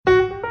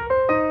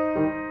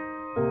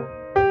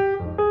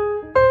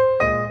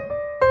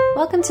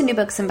welcome to New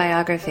Books in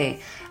Biography.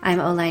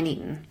 I'm Oline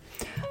Eaton.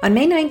 On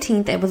May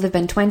 19th, it will have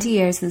been 20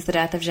 years since the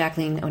death of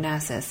Jacqueline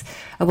Onassis,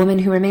 a woman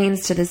who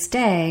remains to this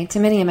day, to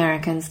many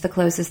Americans, the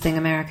closest thing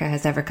America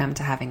has ever come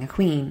to having a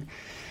queen.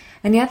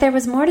 And yet there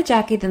was more to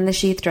Jackie than the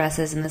sheath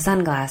dresses and the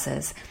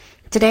sunglasses.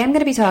 Today I'm going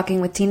to be talking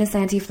with Tina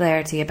Santi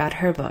Flaherty about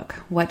her book,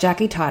 What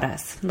Jackie Taught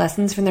Us,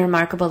 Lessons from the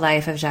Remarkable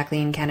Life of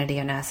Jacqueline Kennedy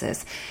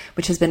Onassis,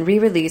 which has been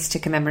re-released to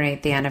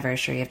commemorate the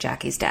anniversary of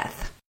Jackie's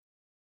death.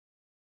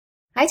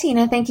 Hi,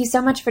 Tina. Thank you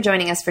so much for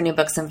joining us for New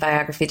Books in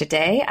Biography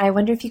today. I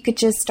wonder if you could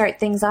just start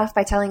things off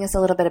by telling us a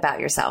little bit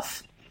about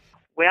yourself.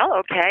 Well,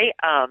 okay.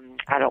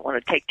 I don't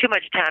want to take too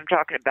much time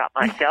talking about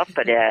myself,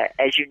 but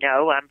as you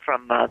know, I'm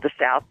from the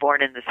South,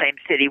 born in the same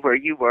city where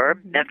you were,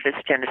 Memphis,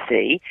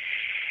 Tennessee.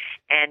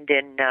 And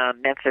in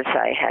Memphis,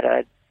 I had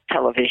a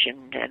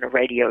television and a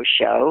radio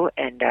show,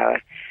 and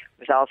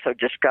was also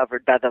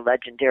discovered by the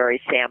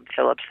legendary Sam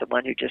Phillips, the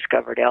one who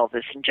discovered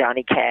Elvis and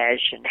Johnny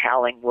Cash and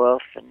Howling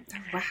Wolf and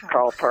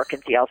Carl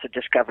Perkins. He also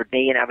discovered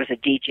me, and I was a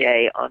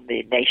DJ on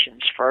the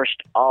nation's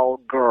first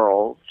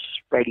all-girls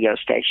radio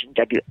station,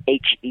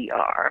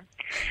 WHER.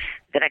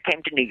 Then I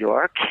came to New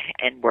York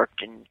and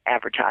worked in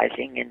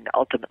advertising and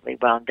ultimately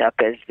wound up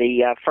as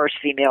the first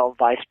female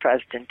vice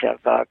president of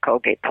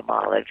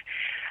Colgate-Palmolive,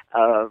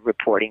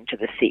 reporting to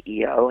the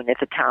CEO. And at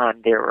the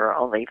time, there were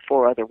only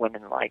 4 other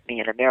women like me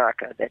in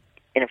America that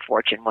in a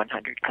Fortune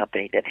 100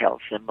 company that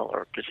held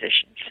similar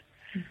positions.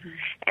 Mm-hmm.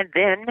 And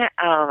then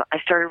I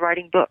started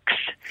writing books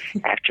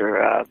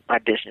after my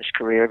business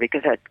career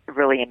because I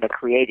really am a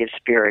creative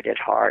spirit at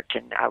heart,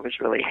 and I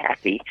was really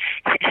happy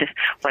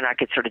when I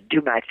could sort of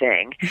do my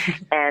thing.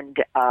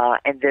 And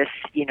this,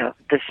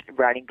 this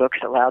writing books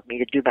allowed me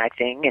to do my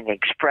thing and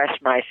express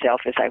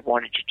myself as I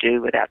wanted to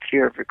do without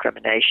fear of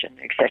recrimination,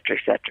 et cetera,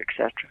 et cetera, et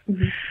cetera.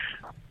 Mm-hmm.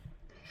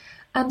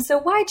 So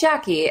why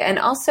Jackie? And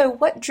also,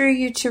 what drew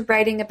you to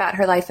writing about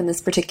her life in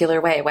this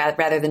particular way,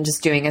 rather than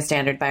just doing a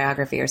standard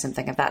biography or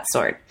something of that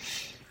sort?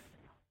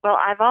 Well,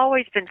 I've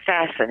always been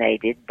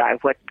fascinated by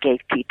what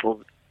gave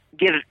people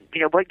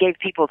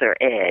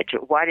their edge.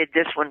 Why did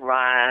this one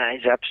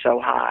rise up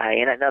so high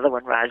and another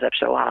one rise up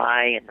so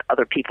high and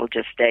other people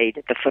just stayed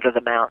at the foot of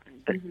the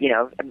mountain, but,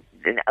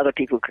 and other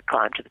people could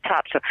climb to the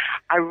top. So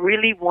I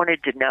really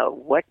wanted to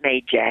know what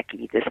made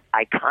Jackie this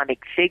iconic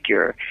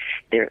figure.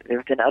 There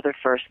have been other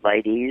first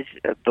ladies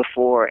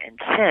before and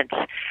since,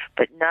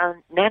 but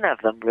none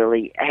of them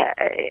really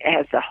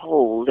has a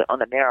hold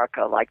on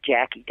America like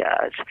Jackie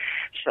does.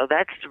 So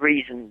that's the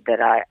reason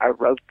that I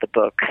wrote the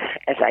book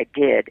as I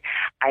did.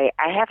 I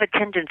have a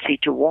tendency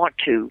to want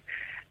to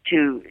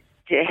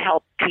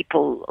help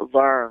people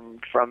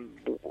learn from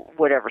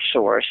whatever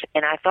source,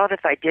 and I thought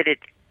if I did it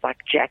like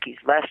Jackie's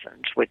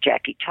lessons, what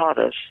Jackie taught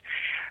us,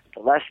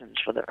 the lessons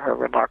for her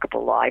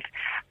remarkable life,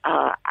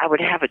 I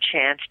would have a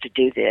chance to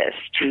do this,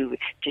 to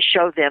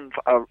show them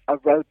a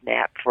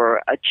roadmap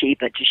for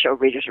achievement, to show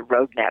readers a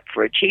roadmap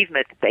for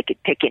achievement that they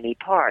could pick any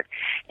part,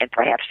 and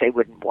perhaps they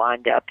wouldn't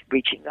wind up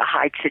reaching the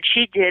heights that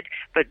she did,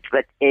 but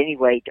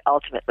anyway,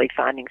 ultimately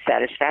finding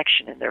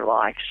satisfaction in their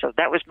life. So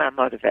that was my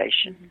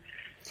motivation. Mm-hmm.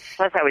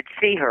 Plus, I would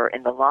see her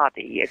in the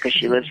lobby because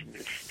she lives in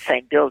the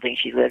same building.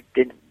 She lived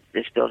in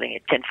this building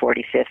at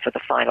 1045th for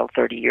the final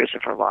 30 years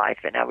of her life,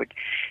 and I would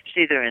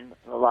see her in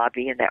the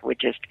lobby, and that would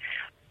just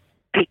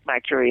pique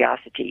my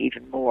curiosity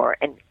even more.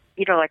 And,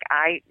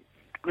 I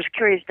was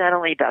curious not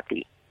only about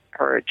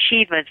her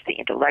achievements, the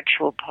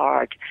intellectual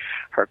part,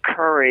 her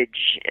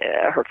courage,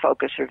 her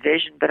focus, her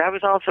vision, but I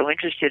was also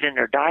interested in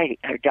her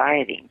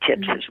dieting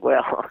tips as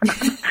well.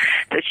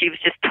 So she was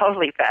just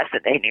totally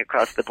fascinating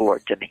across the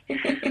board to me.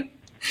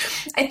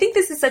 I think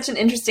this is such an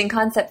interesting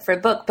concept for a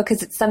book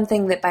because it's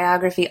something that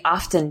biography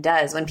often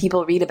does. When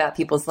people read about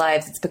people's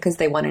lives, it's because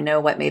they want to know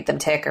what made them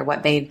tick or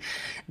what made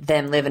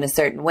them live in a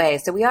certain way.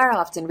 So we are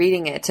often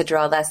reading it to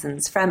draw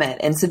lessons from it.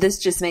 And so this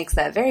just makes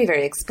that very,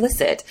 very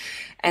explicit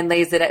and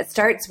it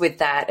starts with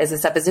that as a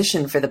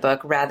supposition for the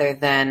book rather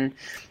than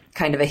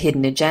kind of a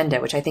hidden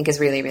agenda, which I think is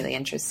really, really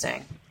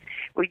interesting.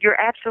 Well,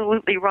 you're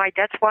absolutely right.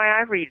 That's why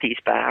I read these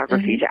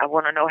biographies. Mm-hmm. I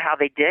want to know how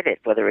they did it,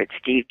 whether it's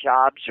Steve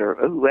Jobs or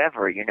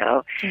whoever,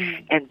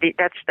 Mm-hmm. And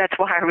that's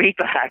why I read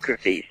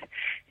biographies,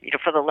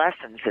 for the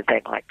lessons that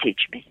they might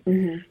teach me.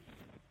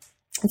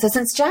 Mm-hmm. So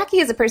since Jackie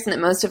is a person that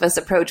most of us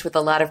approach with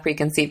a lot of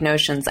preconceived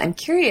notions, I'm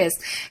curious,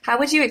 how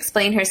would you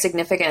explain her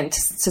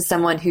significance to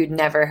someone who'd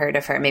never heard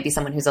of her? Maybe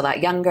someone who's a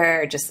lot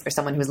younger or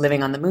someone who's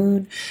living on the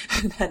moon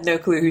and had no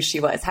clue who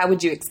she was. How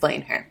would you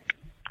explain her?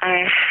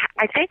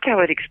 I think I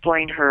would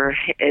explain her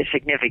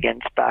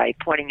significance by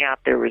pointing out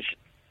that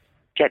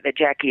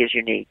Jackie is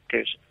unique.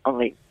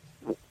 There'll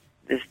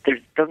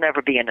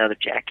never be another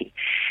Jackie.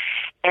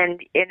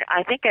 And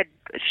I think I'd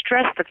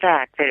stress the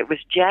fact that it was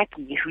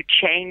Jackie who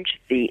changed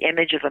the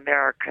image of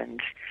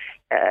Americans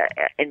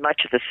in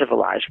much of the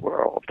civilized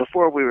world.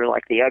 Before we were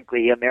like the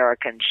ugly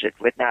Americans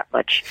with not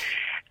much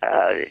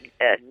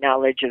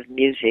knowledge of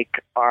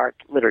music, art,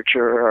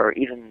 literature, or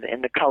even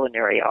in the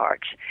culinary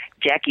arts.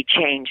 Jackie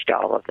changed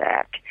all of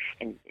that,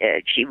 and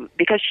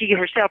because she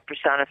herself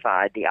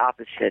personified the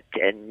opposite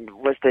and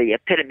was the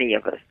epitome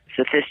of a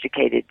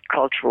sophisticated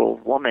cultural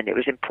woman. It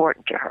was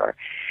important to her,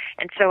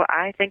 and so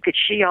I think that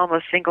she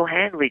almost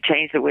single-handedly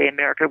changed the way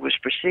America was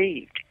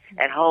perceived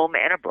at home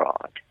and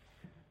abroad.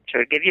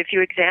 Should I give you a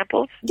few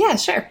examples? Yeah,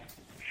 sure.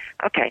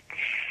 Okay.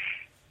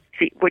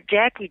 See, what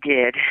Jackie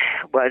did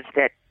was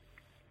that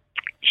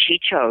she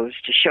chose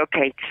to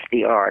showcase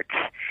the arts,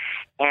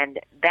 and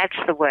that's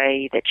the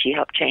way that she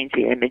helped change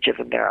the image of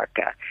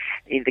America.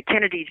 The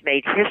Kennedys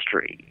made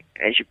history,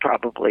 as you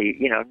probably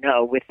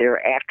know, with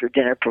their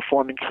after-dinner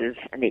performances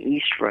in the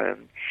East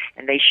Room,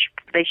 and they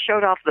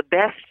showed off the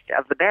best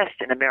of the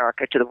best in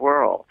America to the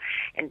world.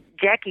 And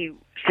Jackie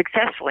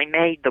successfully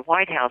made the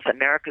White House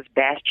America's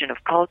bastion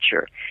of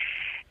culture.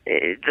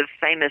 The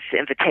famous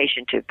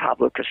invitation to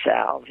Pablo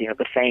Casals,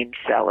 the famed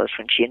cellist,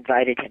 when she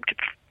invited him to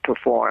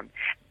perform.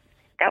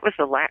 That was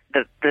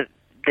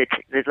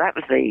that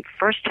was the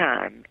first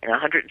time in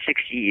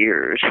 160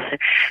 years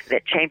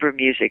that chamber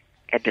music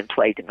had been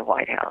played in the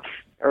White House.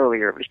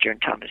 Earlier, it was during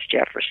Thomas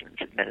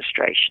Jefferson's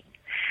administration.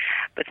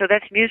 But so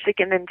that's music,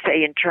 and then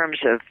say in terms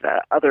of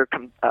other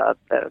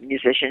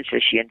musicians, so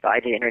she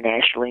invited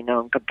internationally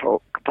known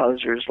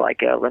composers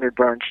like Leonard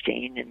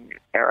Bernstein and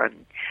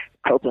Aaron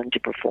Copland to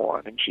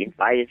perform, and she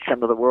invited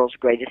some of the world's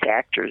greatest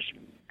actors,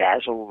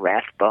 Basil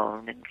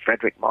Rathbone and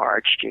Frederick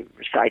March, to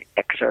recite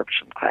excerpts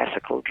from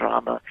classical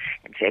drama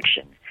and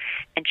fiction.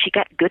 And she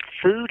got good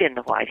food in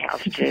the White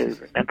House, too,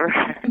 remember?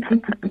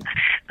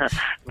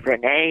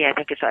 Renee, I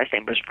think his last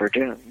name was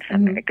Verdun.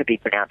 Mm-hmm. I could be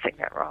pronouncing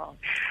that wrong.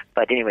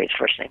 But anyway, his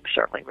first name was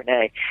certainly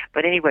Renee.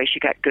 But anyway, she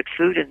got good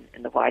food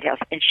in the White House,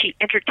 and she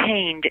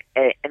entertained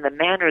in the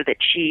manner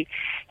that she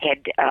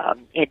had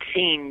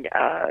seen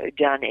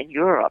done in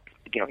Europe,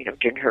 during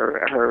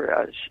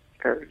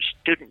her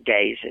student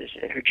days,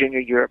 her junior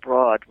year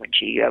abroad, when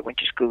she went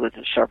to school at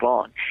the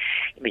Sorbonne.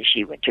 I mean,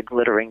 she went to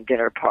glittering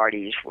dinner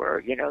parties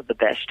where, the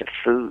best of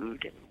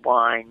food and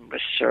wine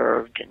was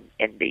served,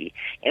 and the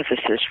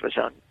emphasis was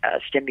on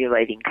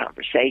stimulating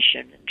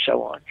conversation and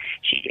so on.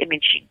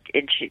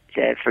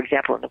 For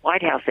example, in the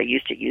White House, they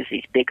used to use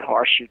these big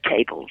horseshoe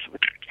tables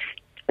with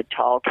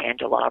tall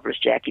candelabras.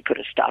 Jackie put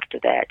a stop to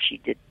that. She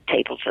did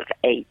tables of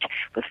 8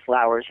 with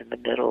flowers in the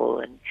middle,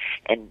 and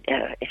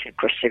of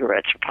course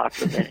cigarettes were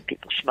popular then, and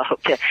people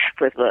smoked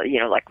with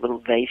like little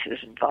vases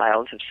and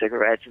vials of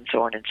cigarettes and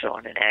so on,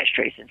 and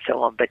ashtrays and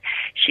so on. But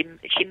she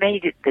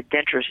made it the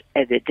dinners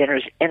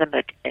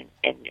intimate and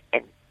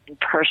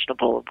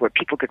personable, where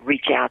people could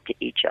reach out to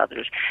each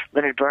other.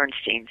 Leonard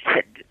Bernstein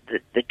said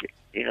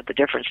the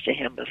difference to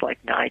him was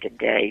like night and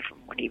day from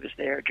when he was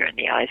there during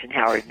the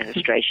Eisenhower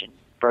administration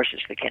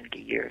versus the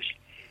Kennedy years.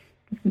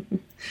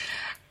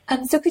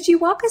 So could you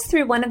walk us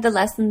through one of the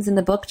lessons in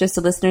the book, just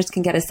so listeners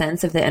can get a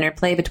sense of the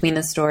interplay between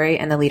the story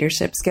and the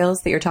leadership skills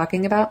that you're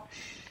talking about?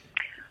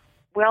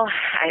 Well,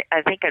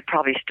 I think I'd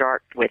probably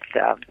start with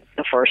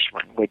the first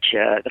one,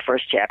 the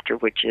first chapter,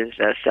 which is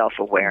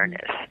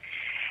self-awareness.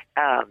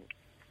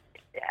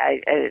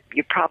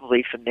 You're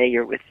probably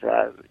familiar with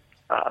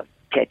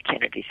Ted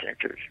Kennedy,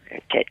 Senator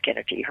Ted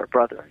Kennedy, her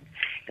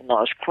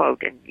brother-in-law's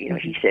quote, and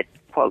he said,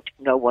 quote,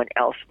 "No one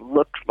else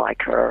looked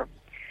like her,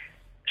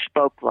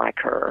 spoke like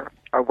her,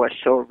 or was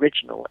so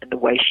original in the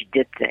way she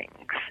did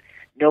things.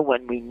 No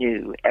one we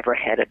knew ever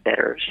had a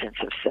better sense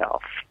of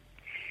self."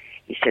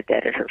 He said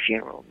that at her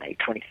funeral, May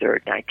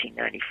 23rd,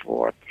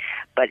 1994.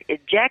 But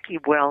Jackie,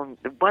 well,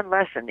 the one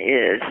lesson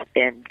is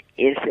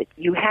that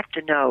you have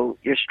to know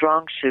your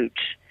strong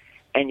suits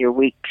and your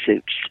weak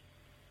suits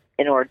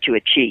in order to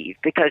achieve,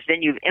 because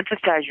then you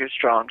emphasize your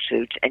strong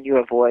suits and you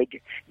avoid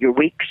your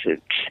weak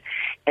suits.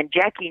 And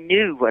Jackie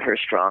knew what her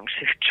strong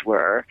suits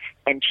were,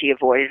 and she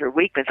avoided her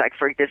weakness.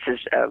 This is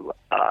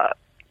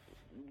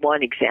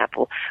one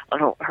example.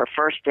 On her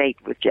first date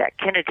with Jack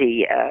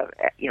Kennedy,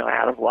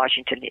 out of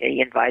Washington,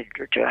 he invited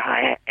her to a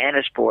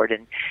Hyannisport,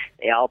 and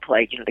they all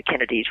played. The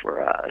Kennedys were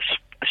a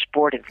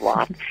sportive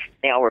lot.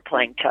 They all were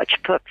playing touch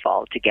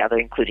football together,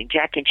 including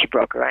Jackie, and she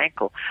broke her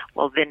ankle.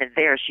 Well, then and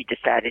there, she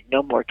decided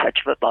no more touch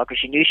football because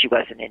she knew she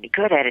wasn't any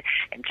good at it.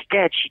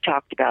 Instead, she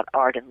talked about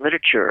art and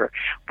literature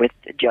with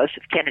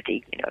Joseph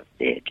Kennedy,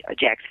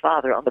 Jack's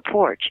father, on the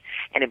porch.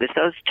 And it was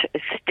those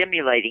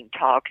stimulating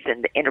talks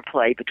and the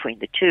interplay between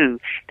the two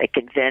that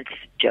convinced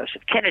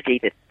Joseph Kennedy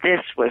that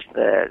this was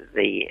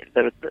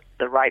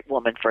the right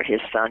woman for his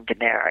son to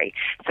marry.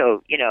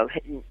 So,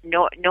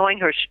 knowing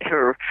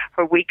her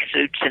weak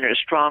suits and her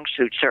strong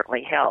suits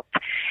certainly helped.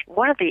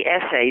 One of the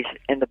essays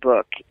in the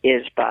book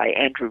is by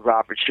Andrew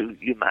Roberts, who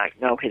you might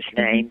know his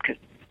name because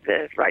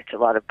writes a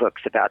lot of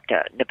books about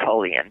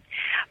Napoleon,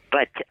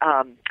 but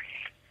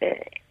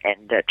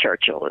and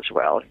Churchill as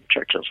well.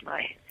 Churchill's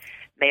my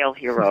male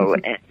hero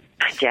and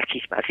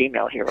Jackie's my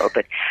female hero.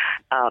 But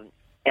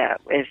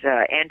as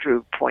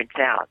Andrew points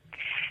out,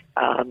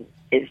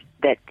 is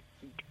that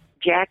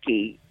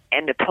Jackie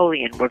and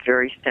Napoleon were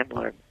very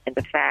similar in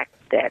the fact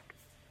that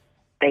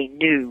they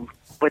knew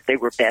what they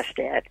were best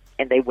at,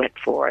 and they went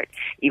for it,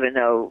 even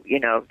though,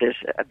 there's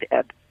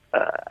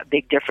a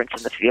big difference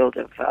in the field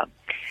of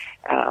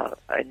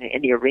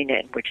in the arena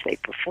in which they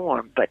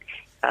perform. But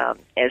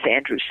as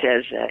Andrew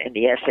says in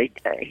the essay,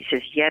 he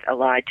says, yet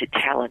allied to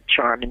talent,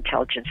 charm,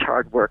 intelligence,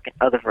 hard work, and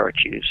other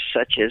virtues,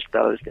 such as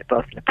those that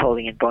both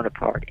Napoleon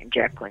Bonaparte and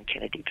Jacqueline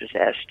Kennedy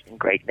possessed in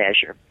great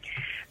measure.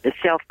 The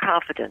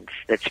self-confidence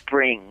that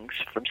springs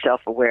from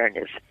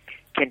self-awareness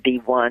can be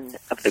one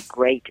of the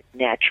great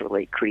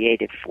naturally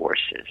creative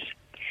forces.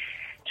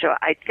 So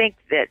I think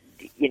that,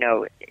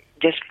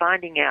 just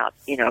finding out,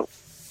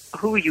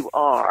 who you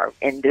are,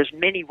 and there's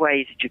many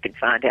ways that you can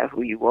find out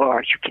who you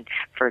are. You can,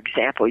 for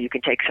example, you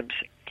can take some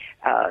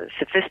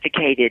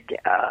sophisticated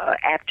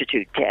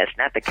aptitude tests,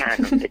 not the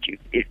kind that you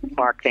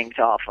mark things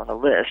off on a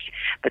list,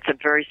 but some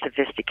very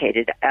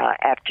sophisticated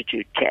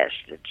aptitude tests,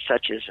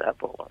 such as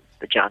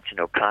the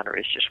Johnson O'Connor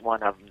is just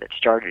one of them that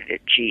started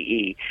at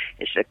GE.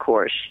 It's a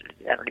course,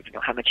 I don't even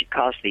know how much it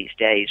costs these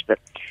days, but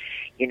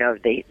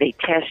they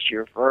test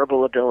your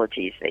verbal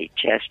abilities, they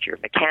test your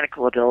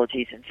mechanical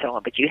abilities, and so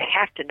on. But you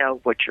have to know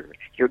what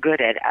you're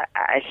good at.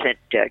 I sent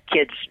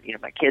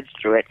my kids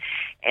through it,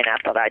 and I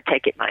thought I'd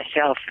take it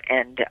myself.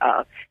 And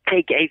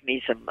they gave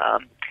me some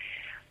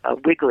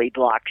wiggly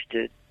blocks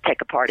to take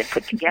apart and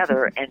put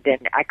together, and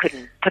then I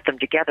couldn't put them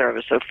together. I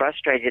was so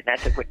frustrated, and I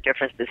said, "What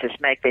difference does this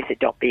make?" They said,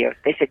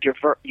 They said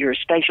your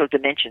spatial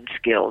dimension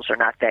skills are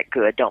not that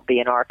good. Don't be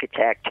an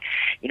architect,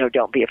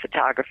 don't be a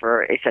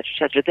photographer, etc.,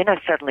 etc. Then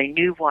I suddenly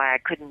knew why I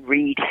couldn't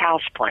read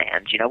house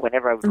plans.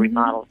 Whenever I would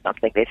remodel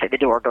something, they said the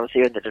door goes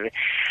here,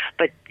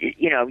 but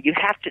you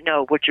have to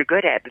know what you're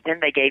good at. But then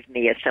they gave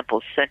me a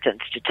simple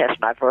sentence to test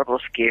my verbal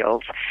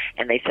skills,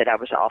 and they said I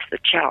was off the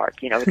chart.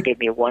 It gave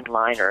me a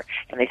one-liner,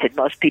 and they said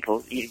most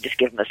people, you just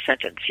give them a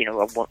sentence.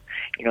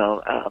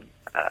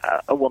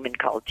 A woman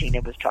called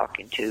Tina was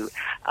talking to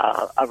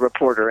a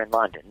reporter in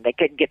London. They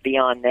couldn't get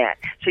beyond that.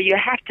 So you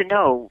have to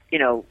know,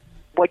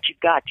 what you've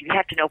got. You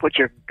have to know what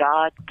your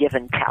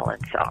God-given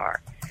talents are.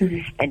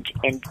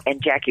 Mm-hmm.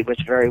 And Jackie was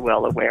very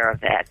well aware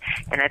of that.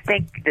 And I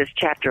think this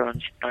chapter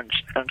on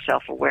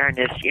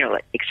self-awareness,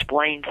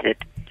 explains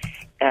it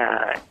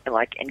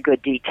in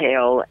good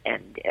detail,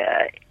 and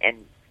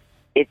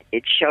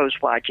it shows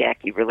why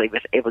Jackie really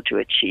was able to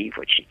achieve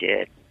what she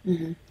did.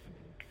 Mm-hmm.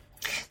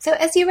 So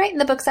as you write in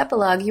the book's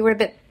epilogue, you were a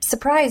bit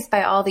surprised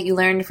by all that you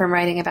learned from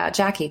writing about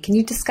Jackie. Can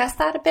you discuss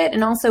that a bit?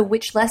 And also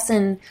which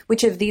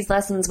of these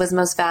lessons was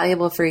most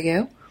valuable for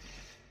you?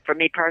 For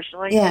me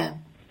personally? Yeah.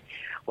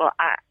 Well,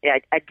 I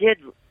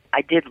did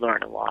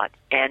learn a lot.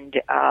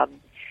 And I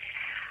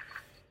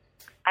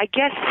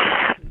guess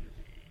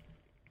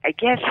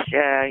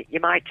you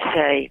might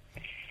say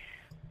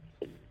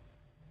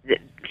that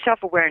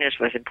self-awareness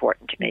was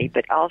important to me,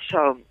 but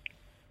also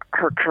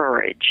her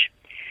courage.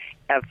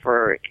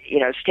 For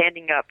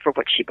standing up for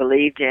what she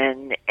believed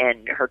in,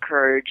 and her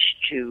courage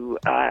to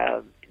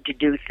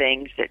do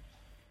things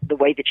the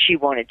way that she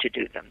wanted to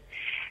do them.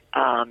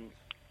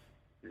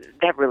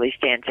 That really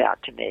stands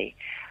out to me.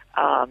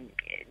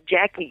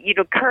 Jackie,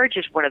 courage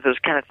is one of those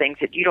kind of things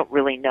that you don't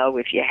really know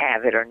if you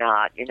have it or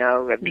not.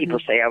 And people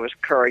say I was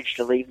courage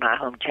to leave my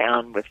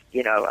hometown with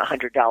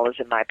 $100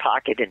 in my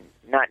pocket and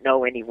not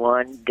know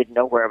anyone, didn't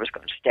know where I was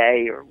going to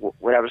stay or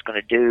what I was going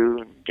to do,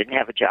 and didn't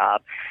have a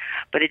job.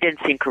 But it didn't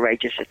seem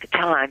courageous at the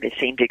time. It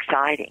seemed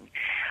exciting.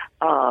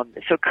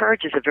 So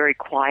courage is a very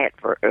quiet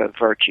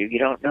virtue. You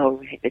don't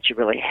know that you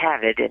really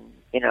have it, and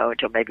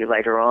until maybe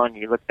later on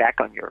you look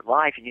back on your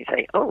life and you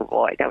say, "Oh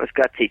boy, that was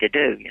gutsy to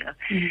do."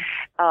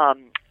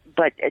 Mm-hmm.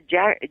 But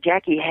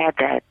Jackie had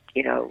that.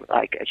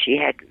 She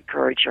had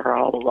courage her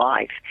whole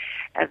life.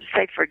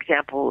 Say, for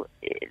example,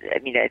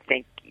 I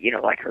think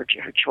her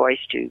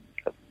choice to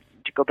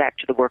go back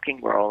to the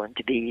working world and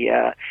to be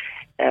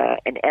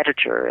an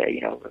editor,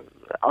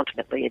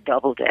 ultimately a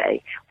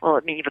Doubleday. Well,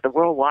 with the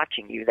world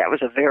watching you, that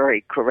was a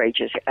very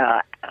courageous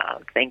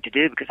thing to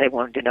do, because they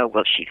wanted to know,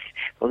 will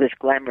this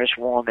glamorous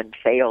woman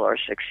fail or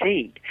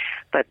succeed?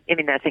 But,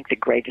 I think the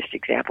greatest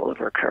example of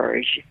her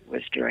courage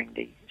was during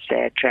the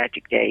sad,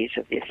 tragic days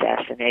of the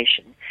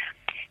assassination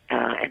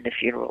and the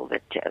funeral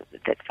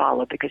that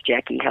followed, because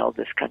Jackie held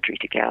this country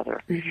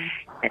together. Mm-hmm.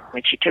 And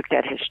when she took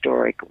that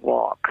historic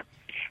walk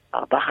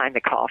behind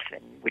the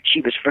coffin, which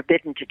she was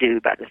forbidden to do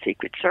by the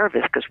Secret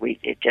Service, because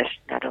it just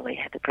not only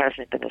had the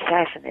president been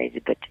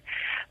assassinated, but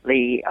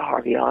Lee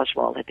Harvey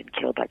Oswald had been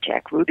killed by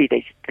Jack Ruby.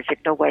 They said,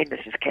 "No way,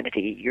 Mrs.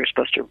 Kennedy, you're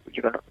supposed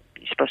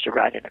to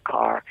ride in a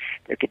car.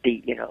 There could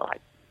be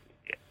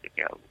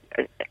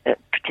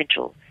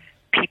potential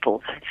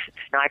people,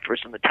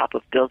 snipers on the top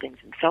of buildings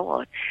and so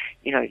on.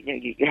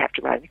 You have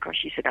to ride in the car."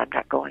 She said, "I'm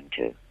not going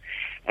to."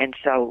 And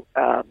so.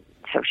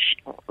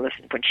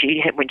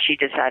 When she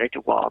decided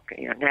to walk,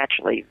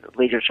 naturally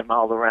leaders from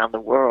all around the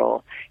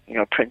world,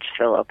 Prince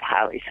Philip,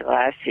 Haile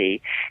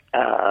Selassie,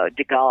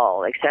 de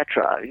Gaulle,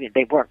 etc.,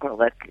 they weren't going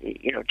to let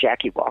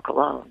Jackie walk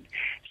alone.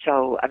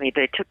 So but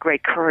it took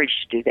great courage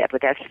to do that.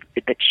 But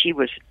she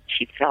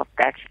felt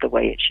that's the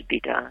way it should be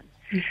done.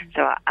 Mm-hmm.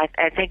 So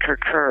I think her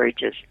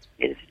courage is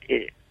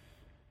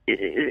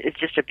is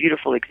just a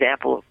beautiful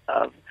example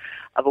of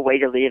a way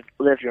to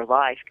live your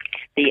life.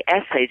 The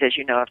essays, as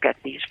you know, I've got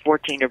these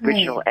 14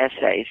 original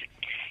essays.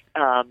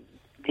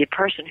 The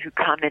person who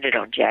commented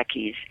on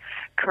Jackie's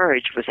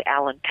courage was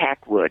Alan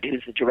Packwood,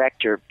 who's the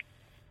director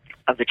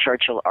of the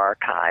Churchill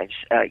Archives,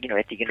 at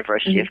the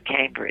University of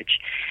Cambridge.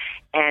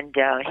 And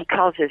he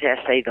calls his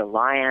essay "The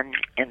Lion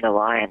and the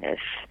Lioness,"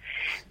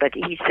 but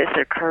he says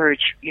their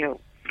courage,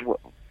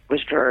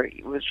 was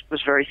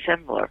very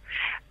similar.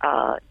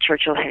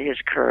 Churchill had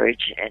his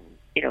courage, and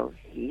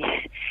he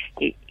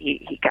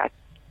got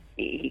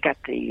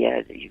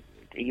the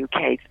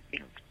UK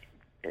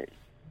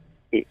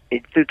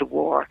through the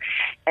war,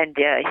 and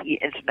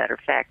as a matter of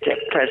fact,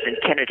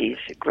 President Kennedy's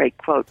great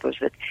quote was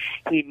that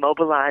he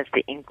mobilized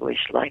the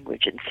English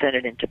language and sent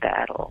it into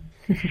battle,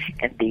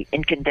 and the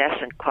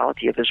incandescent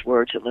quality of his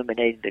words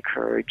illuminated the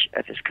courage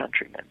of his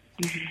countrymen.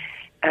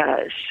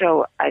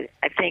 So I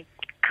think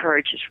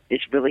courage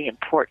is really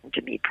important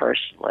to me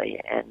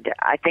personally, and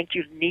I think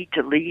you need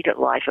to lead a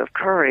life of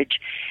courage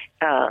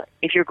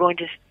if you're going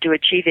to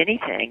achieve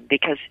anything,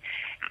 because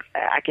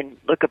I can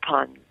look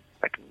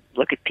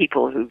at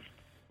people who've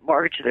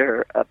mortgaged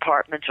their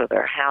apartments or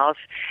their house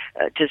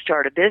to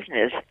start a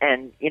business,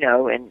 and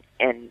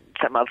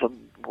some of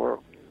them were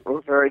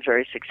very,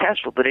 very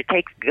successful, but it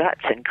takes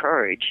guts and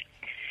courage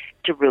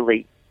to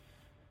really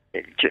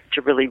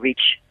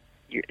reach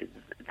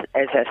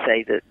as I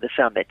say, the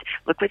summit.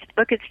 Look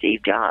at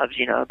Steve Jobs,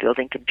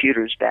 building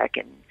computers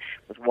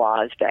with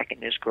Woz back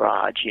in his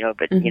garage,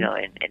 but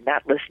and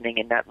not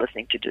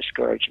listening to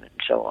discouragement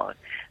and so on.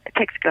 It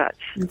takes guts.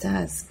 It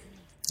does.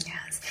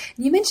 Yes.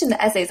 You mentioned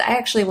the essays. I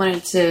actually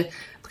wanted to,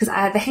 because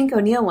the Hank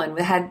O'Neill one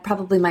had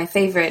probably my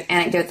favorite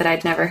anecdote that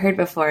I'd never heard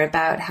before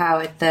about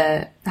how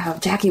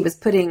Jackie was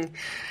putting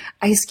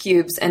ice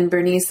cubes and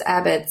Bernice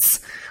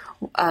Abbott's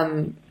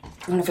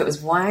I don't know if it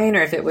was wine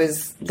or if it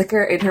was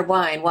liquor in her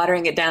wine,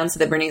 watering it down so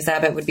that Bernice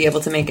Abbott would be able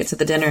to make it to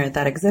the dinner at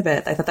that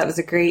exhibit. I thought that was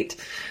a great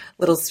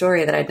little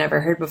story that I'd never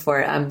heard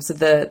before. So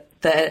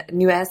the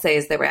new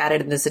essays that were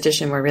added in this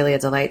edition were really a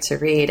delight to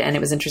read, and it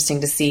was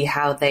interesting to see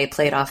how they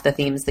played off the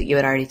themes that you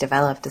had already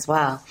developed as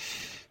well.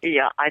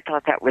 Yeah, I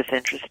thought that was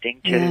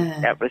interesting too. Yeah.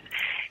 That was,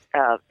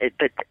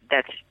 but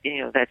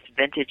that's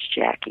vintage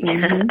Jackie.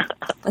 Mm-hmm.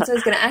 That's what I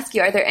was going to ask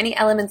you. Are there any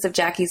elements of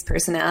Jackie's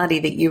personality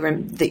that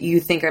you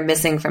think are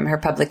missing from her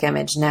public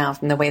image now,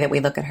 from the way that we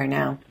look at her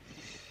now?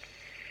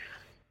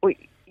 Well,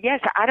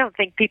 yes, I don't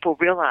think people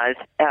realize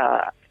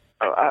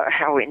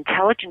how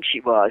intelligent she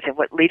was and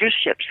what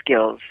leadership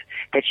skills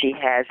that she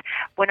has.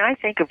 When I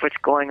think of what's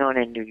going on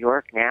in New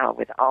York now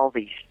with all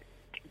these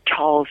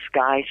tall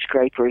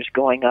skyscrapers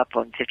going up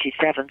on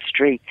 57th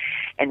Street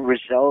and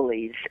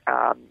Rizzoli's,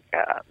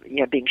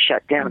 being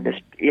shut down. This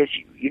is,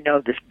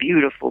 this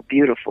beautiful,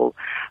 beautiful,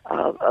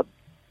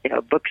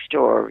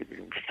 bookstore,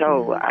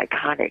 so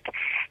iconic.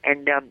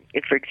 And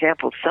for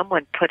example,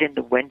 someone put in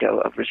the window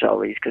of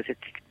Rizzoli's, because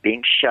it's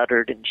being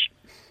shuttered and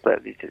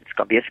it's going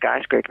to be a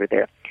skyscraper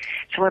there.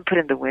 Someone put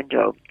in the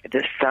window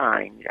this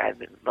sign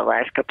in the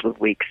last couple of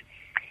weeks,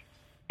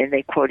 and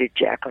they quoted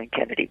Jacqueline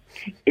Kennedy.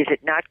 "Is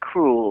it not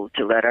cruel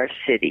to let our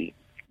city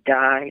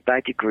die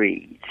by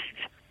degrees,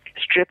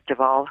 stripped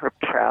of all her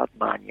proud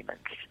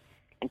monuments,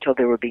 until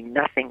there will be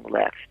nothing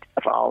left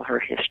of all her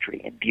history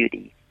and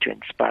beauty to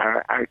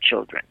inspire our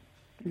children?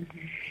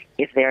 Mm-hmm.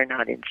 If they are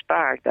not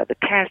inspired by the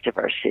past of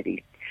our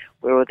city,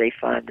 where will they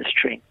find the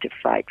strength to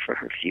fight for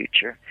her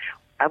future?"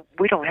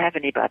 We don't have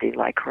anybody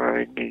like her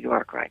in New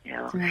York right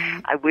now.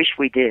 Right. I wish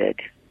we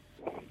did.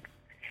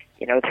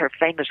 Her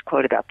famous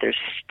quote about they're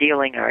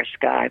stealing our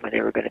sky when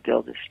they were going to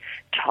build this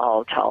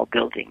tall, tall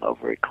building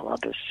over at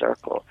Columbus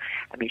Circle.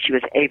 I mean, she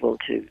was able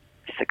to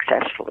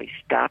successfully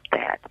stop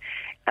that,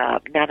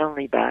 not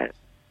only by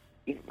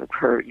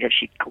her,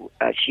 she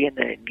and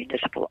the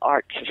Municipal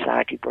Art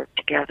Society worked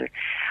together,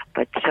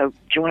 but so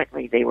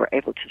jointly they were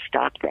able to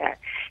stop that.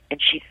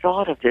 And she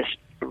thought of this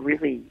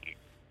really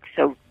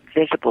so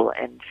visible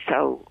and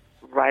so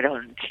right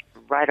on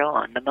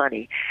the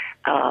money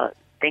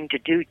thing to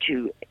do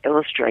to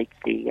illustrate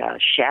the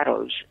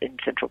shadows in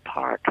Central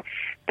Park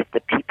that the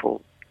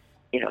people,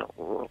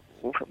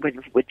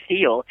 would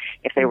feel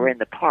if they were in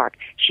the park.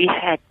 She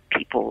had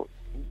people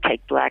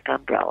take black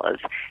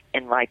umbrellas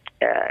and like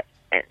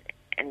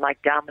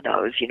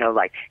dominoes,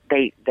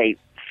 they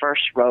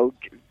first row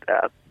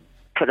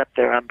put up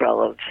their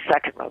umbrella,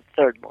 second row,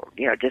 third row,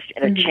 just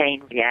in a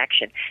chain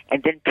reaction.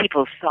 And then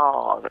people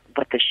saw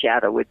what the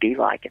shadow would be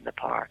like in the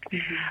park.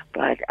 Mm-hmm.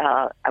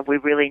 But we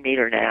really need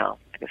her now.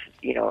 Because,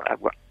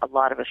 a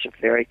lot of us are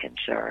very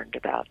concerned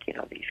about,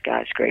 these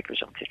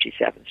skyscrapers on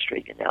 57th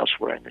Street and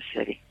elsewhere in the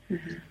city.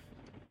 Mm-hmm.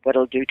 What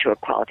it'll do to a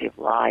quality of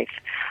life,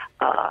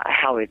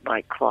 how it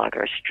might clog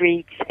our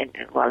streets, and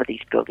a lot of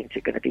these buildings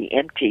are going to be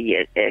empty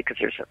because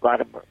there's a lot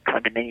of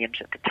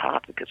condominiums at the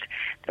top because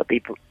they'll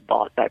be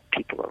bought by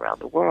people around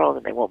the world,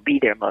 and they won't be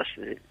there most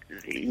of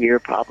the year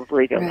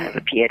probably. They'll have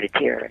a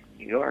pied-à-terre in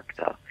New York,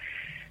 though.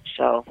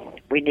 So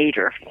we need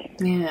her.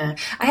 Yeah.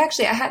 I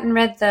hadn't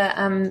read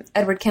the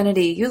Edward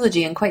Kennedy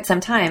eulogy in quite some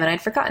time, and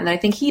I'd forgotten that. I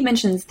think he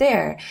mentions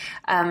there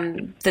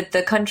that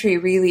the country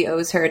really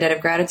owes her a debt of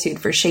gratitude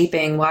for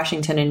shaping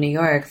Washington and New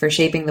York, for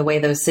shaping the way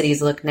those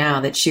cities look now,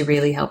 that she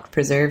really helped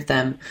preserve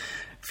them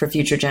for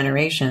future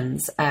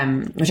generations,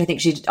 which I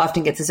think she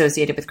often gets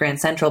associated with Grand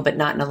Central, but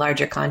not in a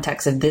larger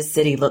context of this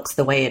city looks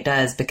the way it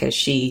does because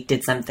she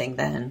did something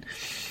then.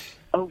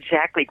 Oh,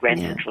 exactly. Grand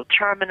Central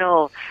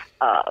Terminal,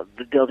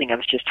 the building I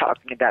was just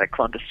talking about at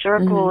Columbus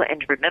Circle.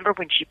 And remember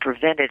when she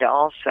prevented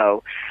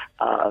also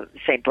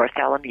St.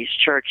 Bartholomew's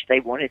Church, they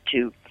wanted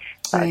to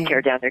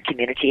tear down their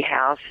community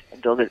house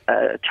and build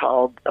a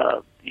tall,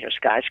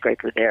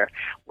 skyscraper there.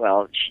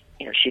 Well,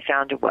 she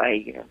found a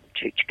way,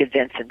 to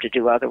convince them to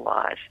do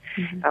otherwise.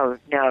 Oh,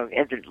 no,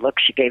 and look,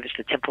 she gave us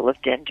the Temple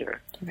of Dender.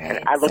 Right.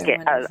 And I look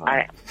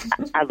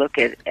I look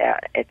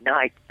at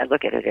night. I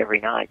look at it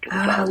every night.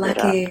 Oh,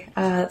 lucky!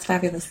 That's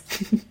fabulous.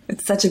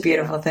 It's such a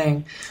beautiful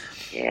thing.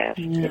 Yes,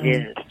 it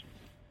is.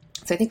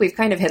 So I think we've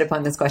kind of hit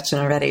upon this question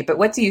already. But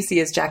what do you see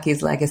as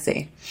Jackie's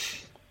legacy?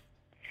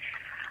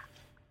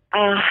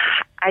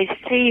 I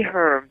see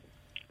her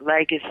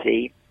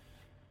legacy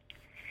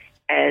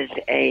as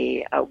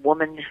a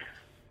woman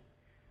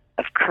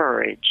of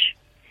courage,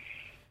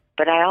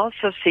 but I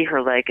also see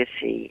her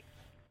legacy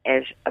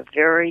as a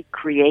very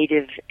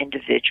creative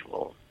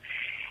individual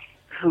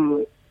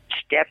who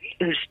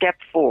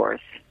stepped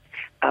forth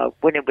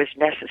when it was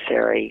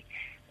necessary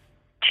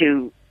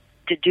to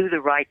do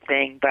the right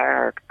thing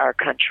by our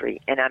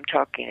country. And I'm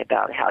talking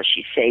about how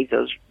she saved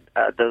those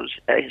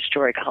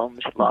historic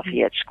homes at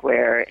Lafayette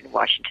Square in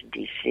Washington,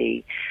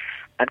 D.C.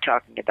 I'm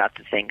talking about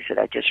the things that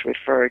I just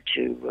referred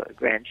to,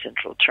 Grand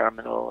Central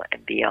Terminal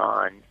and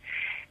beyond,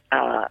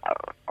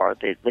 or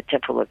the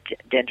Temple of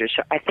Dender.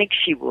 So I think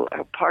she will,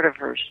 part of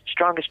her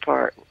strongest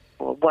part,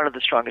 well, one of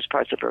the strongest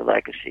parts of her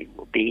legacy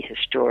will be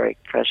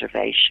historic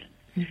preservation.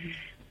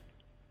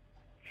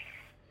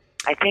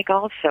 I think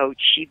also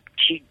she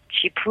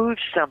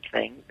proved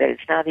something that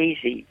it's not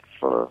easy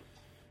for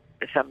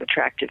some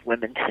attractive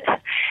women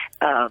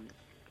to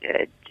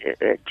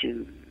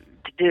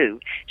do.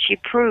 She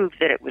proved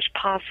that it was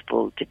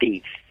possible to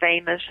be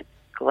famous,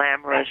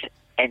 glamorous,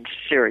 and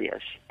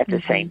serious at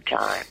the same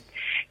time.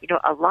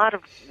 A lot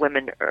of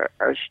women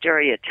are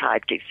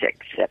stereotyped,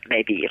 except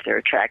maybe if they're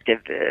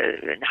attractive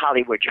in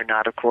Hollywood, you're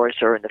not, of course,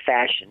 or in the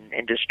fashion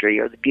industry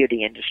or the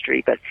beauty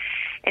industry, but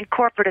in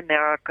corporate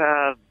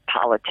America,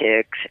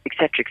 politics, et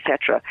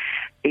cetera,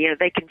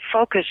 they can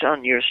focus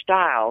on your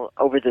style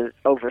over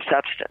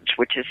substance,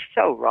 which is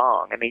so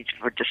wrong. I mean,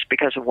 just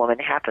because a woman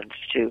happens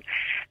to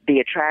be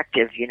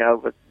attractive,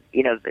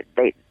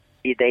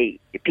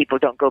 people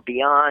don't go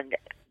beyond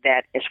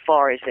that as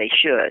far as they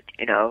should,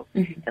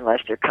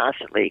 unless they're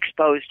constantly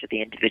exposed to the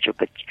individual.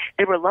 But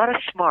there were a lot of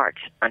smarts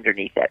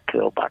underneath that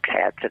pillbox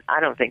hat that I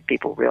don't think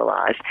people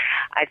realize.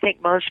 I think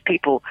most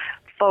people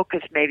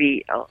focus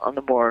maybe on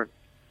the more,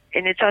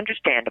 and it's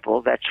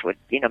understandable, that's what,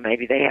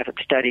 maybe they haven't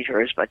studied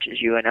her as much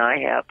as you and I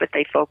have, but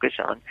they focus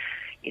on,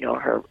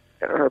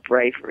 her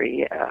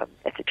bravery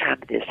at the time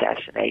of the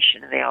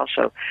assassination, and they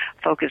also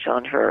focus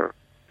on her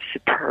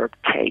superb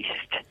taste,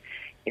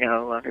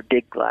 on her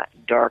big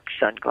dark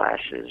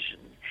sunglasses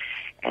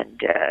and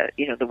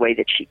the way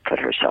that she put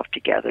herself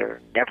together,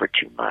 never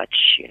too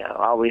much,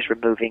 always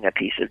removing a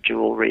piece of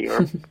jewelry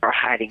or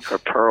hiding her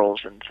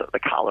pearls in the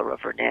collar of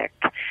her neck,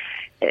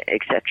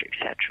 et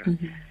cetera.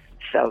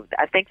 So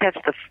I think that's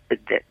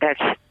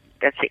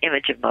the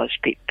image of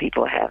most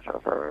people have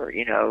of her,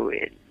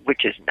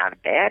 which is not a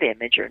bad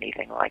image or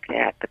anything like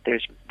that. But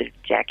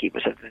Jackie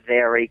was a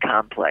very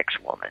complex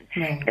woman,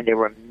 and there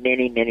were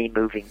many, many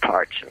moving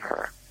parts of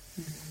her.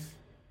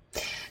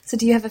 So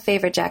do you have a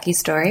favorite Jackie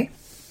story?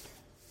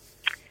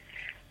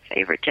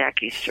 Favorite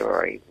Jackie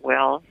story?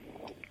 Well,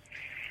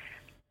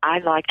 I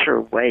liked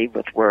her way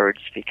with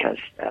words because,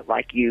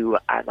 like you,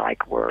 I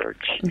like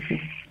words.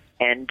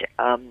 And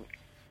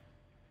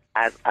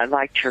I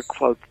liked her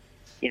quote,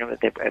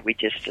 that we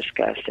just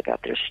discussed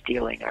about they're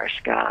stealing our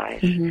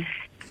skies.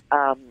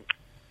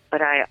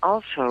 But I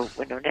also,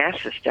 when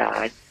Onassis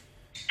died,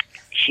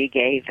 she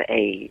gave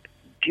a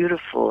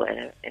beautiful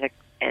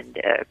and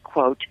a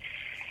quote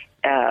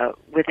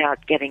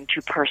without getting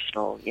too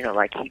personal.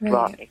 Like he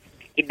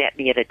met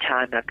me at a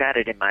time. I've got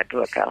it in my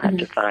book. I'll have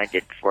to find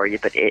it for you.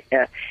 But he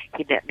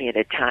met me at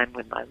a time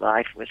when my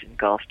life was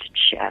engulfed in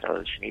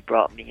shadows, and he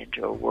brought me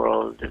into a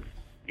world of,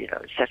 et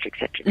cetera, et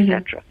cetera, et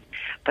cetera.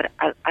 But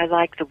I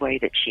like the way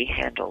that she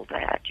handled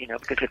that,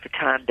 because at the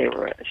time they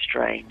were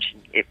estranged.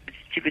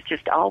 She was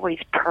just always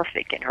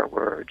perfect in her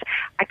words.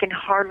 I can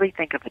hardly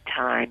think of a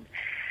time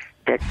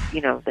that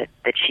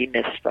that she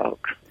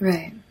misspoke.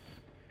 Right.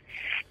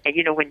 And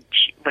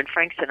when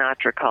Frank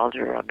Sinatra called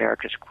her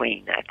America's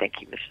Queen, I think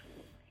he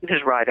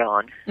was right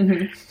on,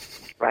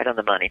 right on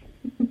the money.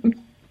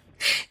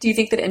 Do you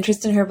think that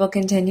interest in her will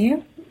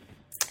continue?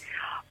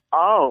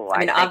 Oh,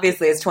 I mean,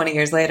 obviously it's 20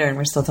 years later and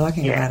we're still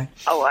talking about it.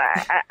 Oh,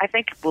 I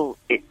think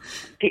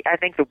I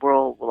think the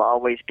world will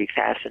always be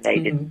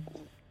fascinated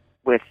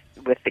with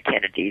with the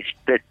Kennedys,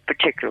 but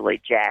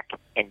particularly Jack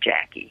and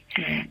Jackie,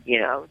 you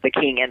know, the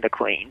king and the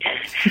queen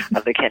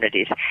of the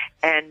Kennedys.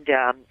 And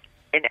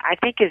I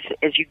think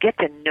as you get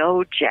to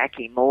know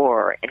Jackie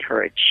more and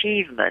her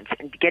achievements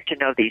and get to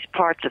know these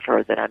parts of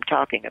her that I'm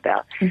talking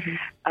about,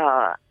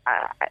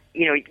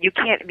 you know, you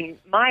can't, I mean,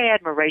 my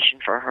admiration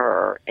for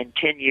her in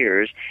 10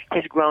 years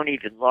has grown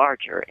even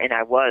larger. And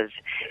I was,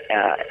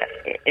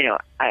 you know,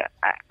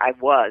 I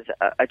was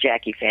a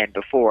Jackie fan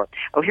before.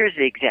 Oh, here's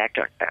the exact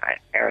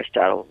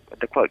Aristotle,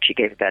 the quote she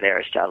gave about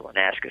Aristotle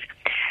Onassis.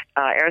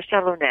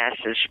 Aristotle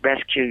Onassis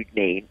rescued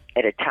me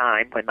at a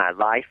time when my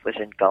life was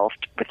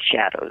engulfed with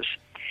shadows.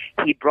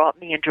 He brought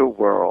me into a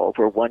world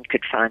where one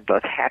could find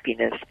both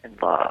happiness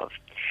and love.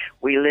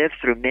 We lived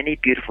through many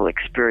beautiful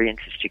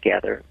experiences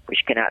together, which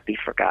cannot be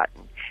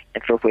forgotten,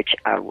 and for which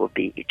I will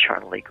be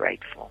eternally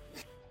grateful.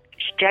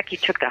 Jackie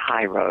took the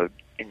high road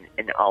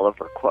in all of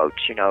her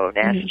quotes. You know,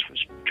 Onassis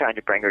was trying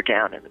to bring her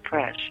down in the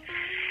press,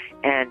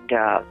 and,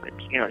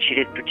 you know, she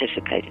didn't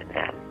participate in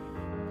that.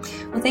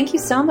 Well, thank you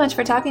so much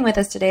for talking with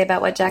us today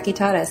about what Jackie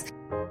taught us.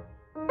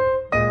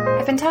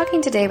 I've been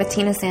talking today with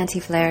Tina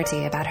Santi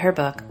Flaherty about her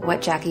book,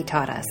 What Jackie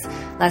Taught Us,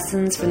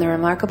 Lessons from the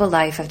Remarkable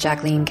Life of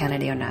Jacqueline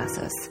Kennedy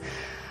Onassis.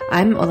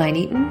 I'm Oline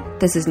Eaton.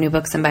 This is New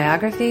Books and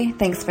Biography.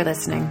 Thanks for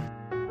listening.